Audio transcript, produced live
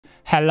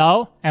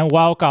Hello and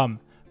welcome.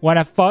 When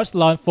I first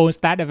learned full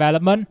stack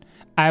development,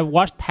 I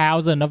watched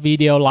thousands of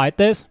videos like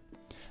this.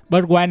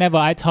 But whenever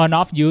I turned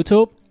off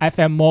YouTube, I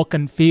felt more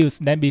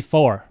confused than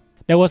before.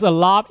 There was a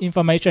lot of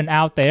information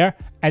out there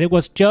and it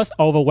was just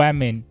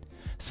overwhelming.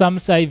 Some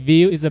say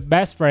Vue is the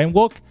best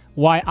framework,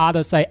 while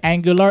others say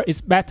Angular is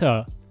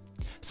better.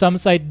 Some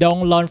say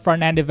don't learn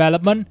front-end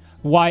development,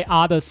 while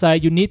others say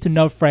you need to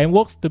know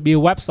frameworks to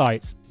build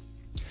websites.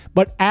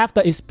 But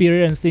after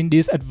experiencing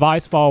this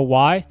advice for a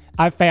while,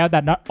 I felt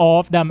that not all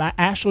of them are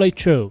actually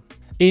true.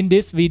 In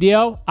this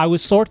video, I will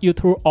sort you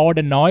through all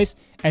the noise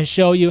and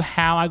show you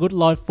how I could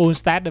learn full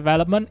stack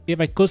development if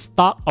I could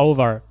start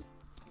over.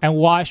 And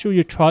why should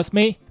you trust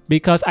me?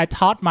 Because I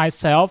taught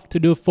myself to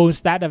do full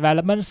stack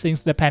development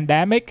since the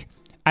pandemic,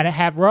 and I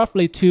have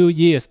roughly 2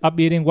 years of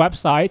building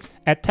websites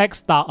at tech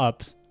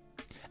startups.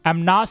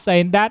 I'm not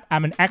saying that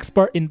I'm an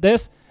expert in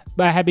this,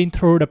 but I have been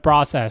through the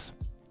process.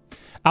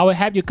 I will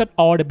help you cut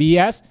all the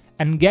BS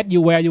and get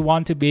you where you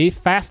want to be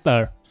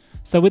faster.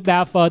 So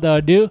without further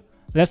ado,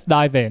 let's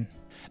dive in.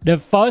 The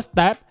first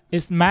step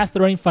is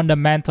mastering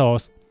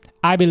fundamentals.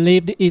 I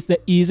believe this is the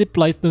easy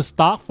place to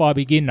start for a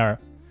beginner.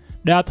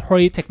 There are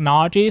 3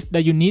 technologies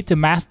that you need to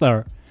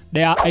master.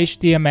 They are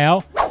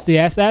HTML,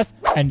 CSS,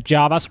 and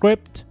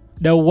JavaScript.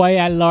 The way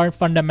I learned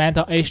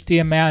fundamental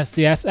HTML and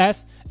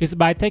CSS is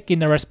by taking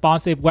the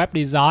responsive web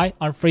design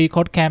on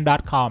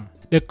freecodecamp.com.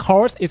 The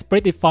course is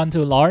pretty fun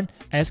to learn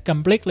and it's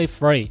completely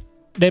free.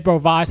 They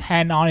provide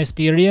hands-on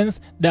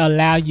experience that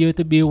allow you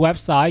to build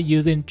websites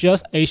using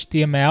just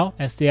HTML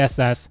and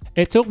CSS.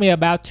 It took me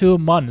about 2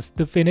 months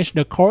to finish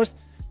the course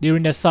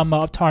during the summer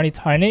of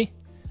 2020,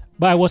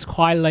 but I was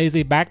quite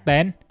lazy back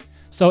then.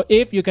 So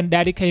if you can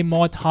dedicate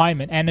more time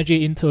and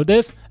energy into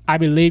this, I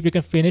believe you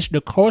can finish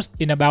the course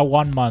in about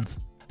 1 month.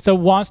 So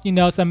once you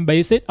know some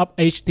basics of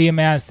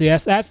HTML and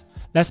CSS,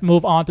 let's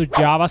move on to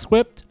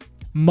JavaScript.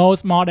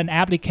 Most modern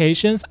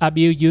applications are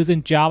built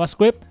using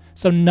JavaScript,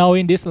 so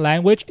knowing this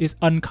language is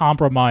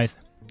uncompromised.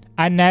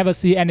 I never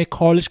see any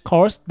college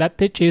course that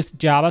teaches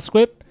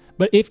JavaScript,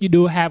 but if you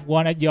do have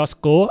one at your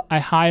school, I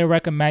highly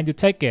recommend you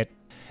take it.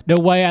 The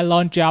way I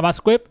learned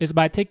JavaScript is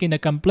by taking a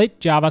complete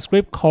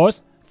JavaScript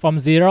course from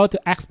zero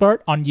to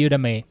expert on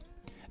Udemy.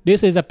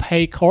 This is a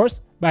paid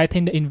course, but I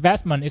think the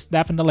investment is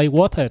definitely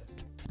worth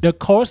it. The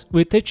course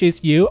will teach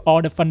you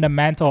all the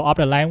fundamentals of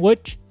the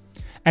language.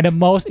 And the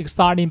most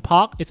exciting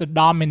part is the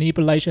DOM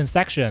manipulation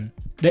section.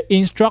 The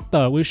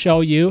instructor will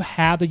show you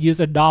how to use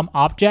a DOM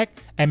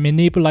object and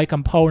manipulate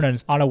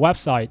components on a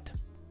website.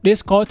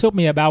 This course took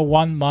me about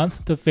 1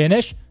 month to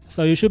finish,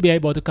 so you should be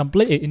able to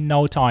complete it in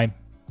no time.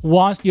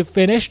 Once you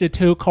finish the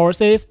 2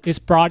 courses, it's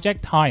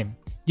project time.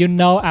 You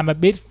know I'm a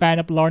big fan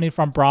of learning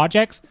from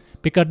projects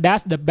because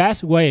that's the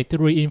best way to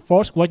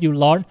reinforce what you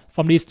learn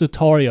from these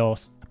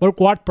tutorials. But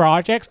what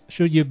projects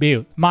should you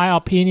build? My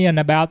opinion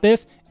about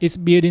this is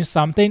building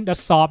something that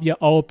solves your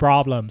old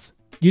problems.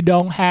 You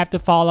don't have to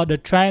follow the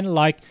trend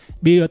like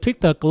build a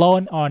Twitter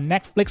clone or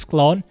Netflix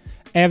clone.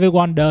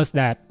 Everyone does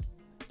that.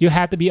 You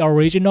have to be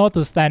original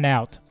to stand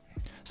out.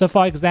 So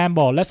for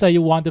example, let's say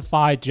you want to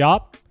find a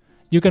job.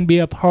 You can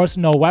build a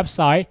personal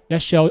website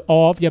that shows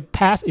all of your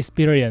past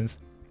experience.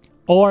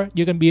 Or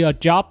you can build a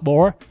job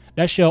board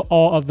that shows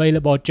all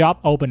available job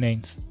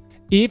openings.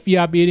 If you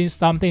are building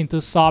something to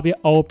solve your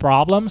old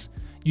problems,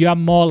 you are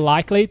more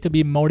likely to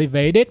be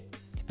motivated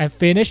and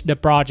finish the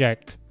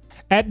project.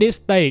 At this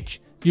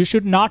stage, you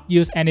should not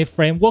use any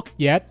framework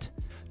yet.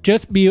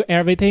 Just build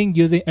everything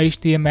using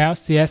HTML,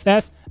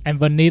 CSS, and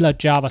vanilla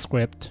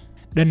JavaScript.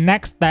 The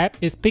next step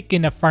is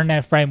picking a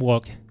front-end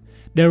framework.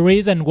 The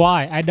reason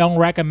why I don't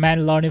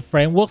recommend learning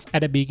frameworks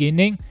at the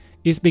beginning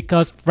is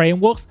because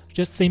frameworks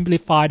just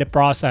simplify the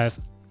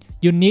process.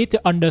 You need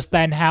to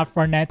understand how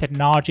front-end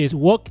technologies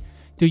work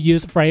to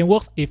use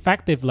frameworks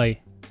effectively.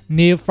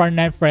 New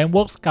front-end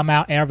frameworks come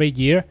out every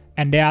year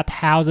and there are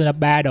thousands of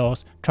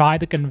battles trying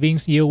to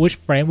convince you which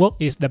framework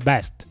is the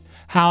best.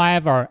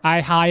 However,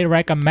 I highly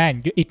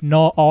recommend you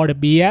ignore all the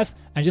BS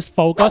and just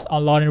focus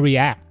on learning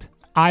React.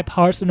 I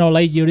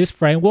personally use this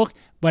framework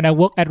when I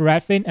work at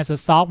Redfin as a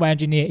software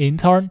engineer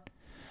intern.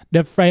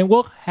 The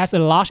framework has a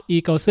large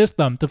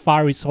ecosystem to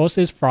find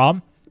resources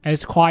from, and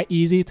it's quite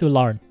easy to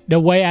learn. The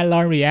way I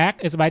learn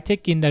React is by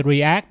taking the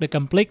React the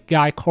Complete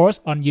Guide course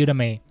on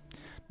Udemy.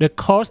 The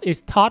course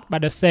is taught by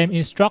the same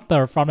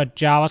instructor from the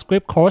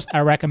JavaScript course I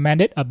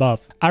recommended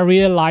above. I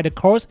really like the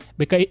course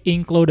because it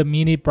includes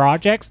mini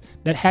projects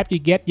that help you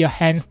get your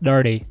hands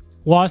dirty.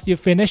 Once you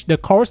finish the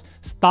course,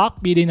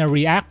 start building a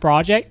React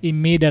project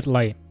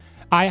immediately.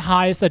 I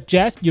highly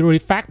suggest you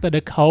refactor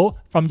the code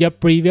from your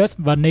previous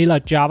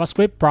vanilla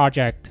JavaScript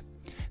project.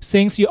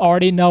 Since you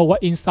already know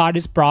what's inside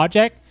this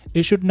project,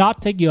 it should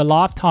not take you a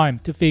lot of time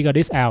to figure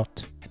this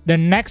out. The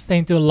next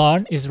thing to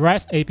learn is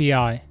REST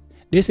API.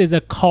 This is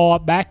a core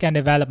backend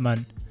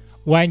development.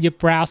 When you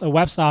browse a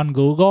website on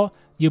Google,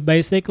 you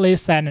basically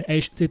send an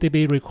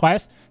HTTP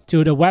request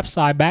to the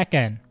website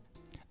backend.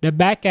 The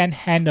backend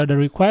handles the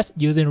request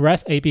using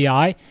REST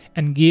API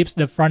and gives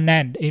the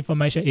frontend the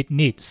information it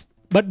needs.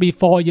 But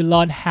before you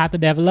learn how to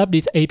develop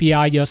this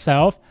API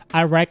yourself,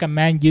 I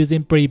recommend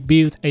using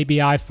pre-built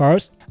API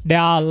first. There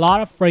are a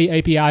lot of free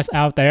APIs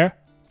out there.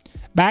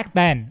 Back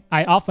then,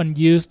 I often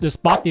used the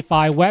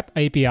Spotify Web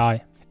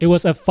API. It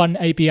was a fun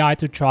API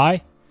to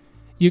try.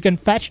 You can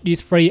fetch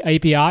this free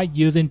API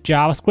using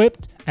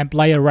JavaScript and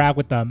play around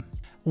with them.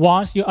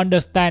 Once you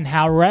understand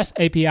how REST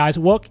APIs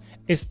work,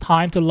 it's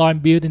time to learn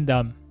building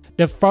them.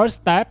 The first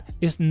step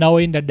is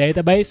knowing the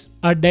database.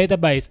 A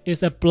database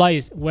is a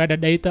place where the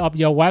data of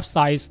your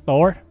website is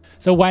stored.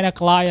 So when a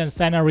client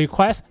sends a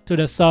request to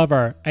the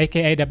server,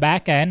 aka the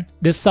backend,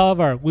 the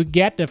server will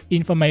get the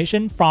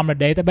information from the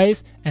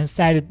database and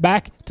send it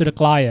back to the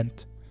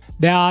client.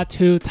 There are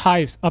two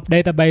types of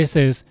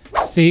databases,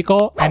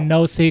 SQL and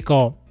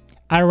NoSQL.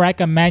 I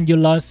recommend you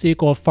learn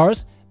SQL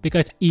first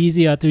because it's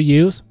easier to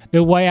use.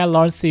 The way I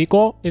learned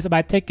SQL is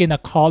by taking a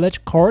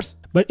college course,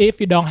 but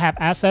if you don't have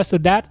access to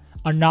that,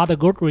 another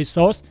good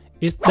resource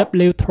is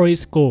W3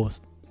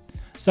 Schools.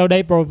 So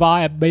they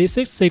provide a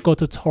basic SQL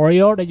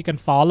tutorial that you can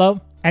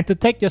follow. And to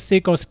take your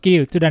SQL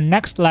skill to the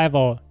next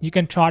level, you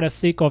can try the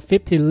SQL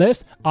 50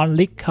 list on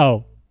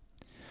LeetCode.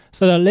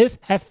 So the list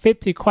has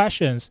 50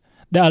 questions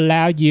that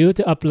allow you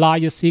to apply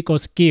your SQL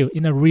skill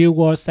in a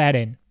real-world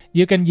setting.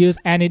 You can use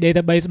any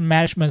database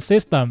management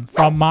system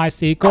from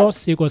MySQL,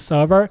 SQL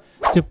Server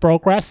to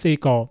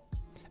ProgressSQL.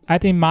 I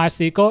think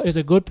MySQL is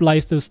a good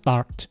place to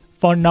start.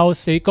 For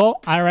NoSQL,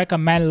 I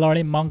recommend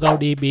learning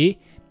MongoDB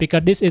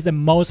because this is the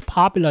most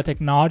popular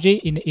technology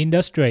in the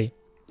industry.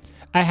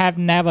 I have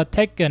never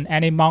taken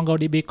any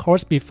MongoDB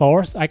course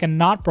before, so I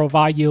cannot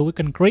provide you with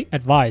concrete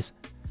advice.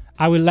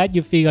 I will let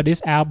you figure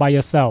this out by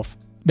yourself.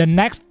 The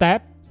next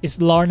step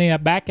is learning a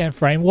backend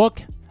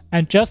framework.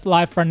 And just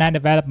like front-end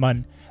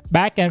development,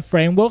 backend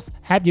frameworks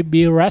help you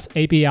build REST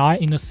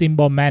API in a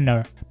simple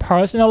manner.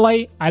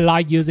 Personally, I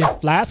like using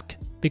Flask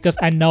because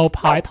I know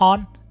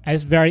Python and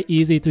it's very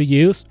easy to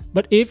use.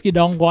 But if you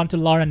don't want to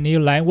learn a new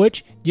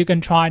language, you can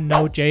try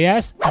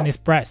Node.js and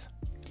Express.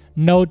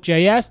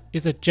 Node.js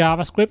is a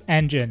JavaScript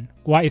engine,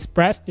 while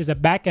Express is a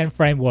backend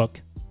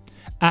framework.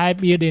 I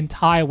built the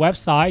entire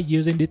website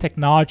using the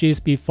technologies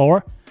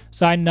before,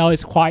 so I know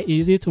it's quite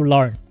easy to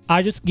learn.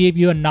 I just give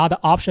you another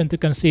option to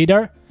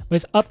consider, but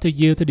it's up to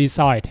you to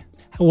decide.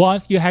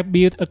 Once you have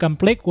built a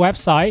complete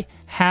website,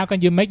 how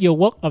can you make your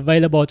work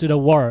available to the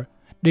world?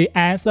 The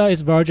answer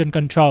is version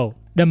control.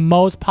 The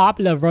most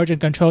popular version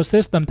control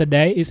system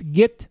today is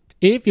Git.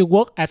 If you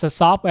work as a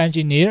software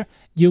engineer,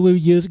 you will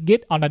use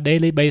Git on a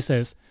daily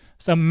basis.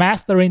 So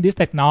mastering this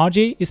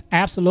technology is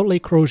absolutely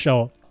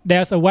crucial.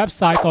 There's a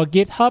website called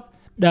GitHub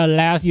that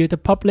allows you to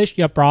publish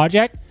your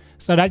project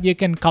so that you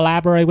can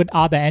collaborate with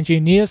other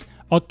engineers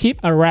or keep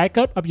a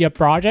record of your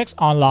projects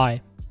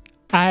online.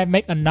 I have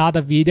made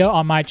another video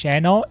on my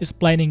channel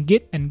explaining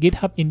Git and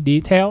GitHub in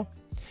detail.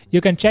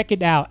 You can check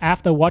it out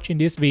after watching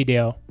this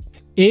video.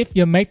 If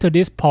you make to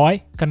this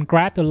point,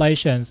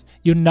 congratulations,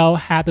 you know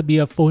how to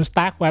build a full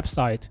stack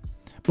website.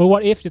 But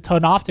what if you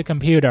turn off the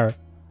computer?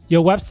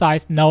 Your website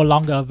is no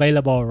longer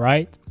available,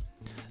 right?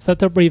 So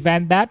to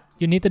prevent that,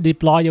 you need to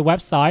deploy your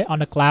website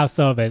on a cloud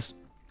service.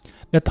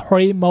 The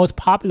three most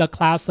popular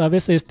cloud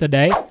services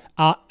today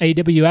are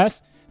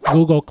AWS,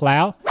 Google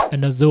Cloud,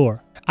 and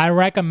Azure. I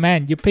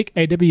recommend you pick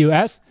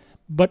AWS,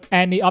 but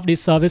any of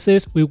these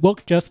services will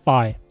work just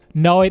fine.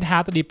 Knowing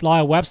how to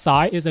deploy a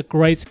website is a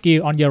great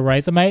skill on your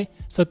resume,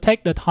 so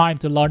take the time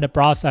to learn the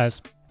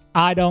process.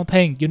 I don't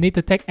think you need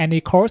to take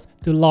any course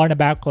to learn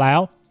about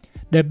cloud.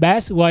 The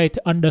best way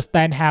to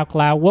understand how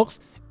cloud works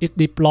is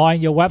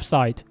deploying your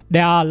website.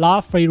 There are a lot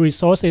of free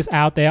resources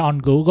out there on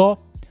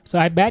Google, so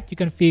I bet you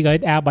can figure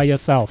it out by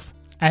yourself.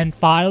 And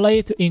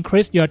finally, to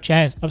increase your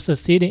chance of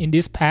succeeding in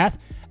this path,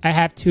 I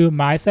have two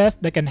mindsets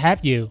that can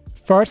help you.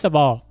 First of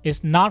all,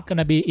 it's not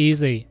gonna be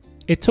easy.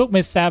 It took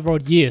me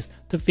several years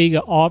to figure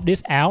all of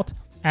this out,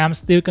 and I'm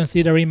still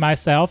considering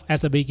myself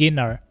as a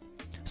beginner.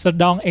 So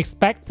don't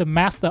expect to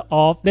master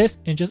all of this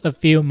in just a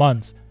few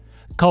months.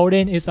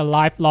 Coding is a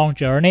lifelong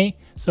journey,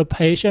 so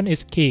patience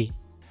is key.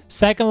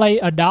 Secondly,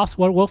 adopt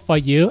what works for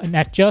you and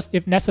adjust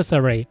if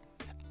necessary.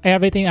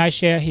 Everything I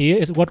share here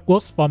is what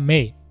works for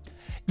me.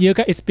 You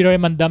can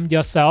experiment them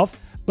yourself,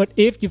 but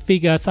if you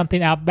figure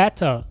something out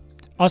better,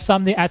 or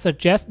something I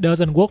suggest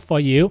doesn't work for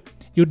you,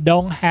 you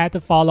don't have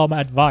to follow my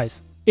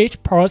advice.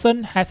 Each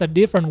person has a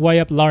different way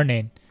of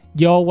learning.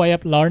 Your way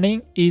of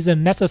learning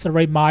isn't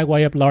necessarily my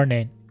way of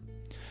learning.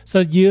 So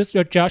use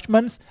your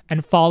judgments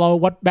and follow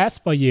what's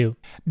best for you.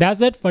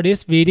 That's it for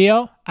this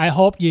video. I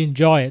hope you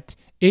enjoy it.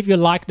 If you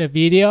like the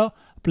video,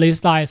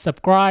 please like and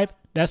subscribe.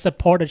 That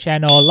supports the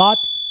channel a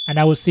lot, and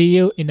I will see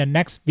you in the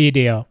next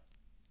video.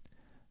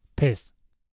 Peace.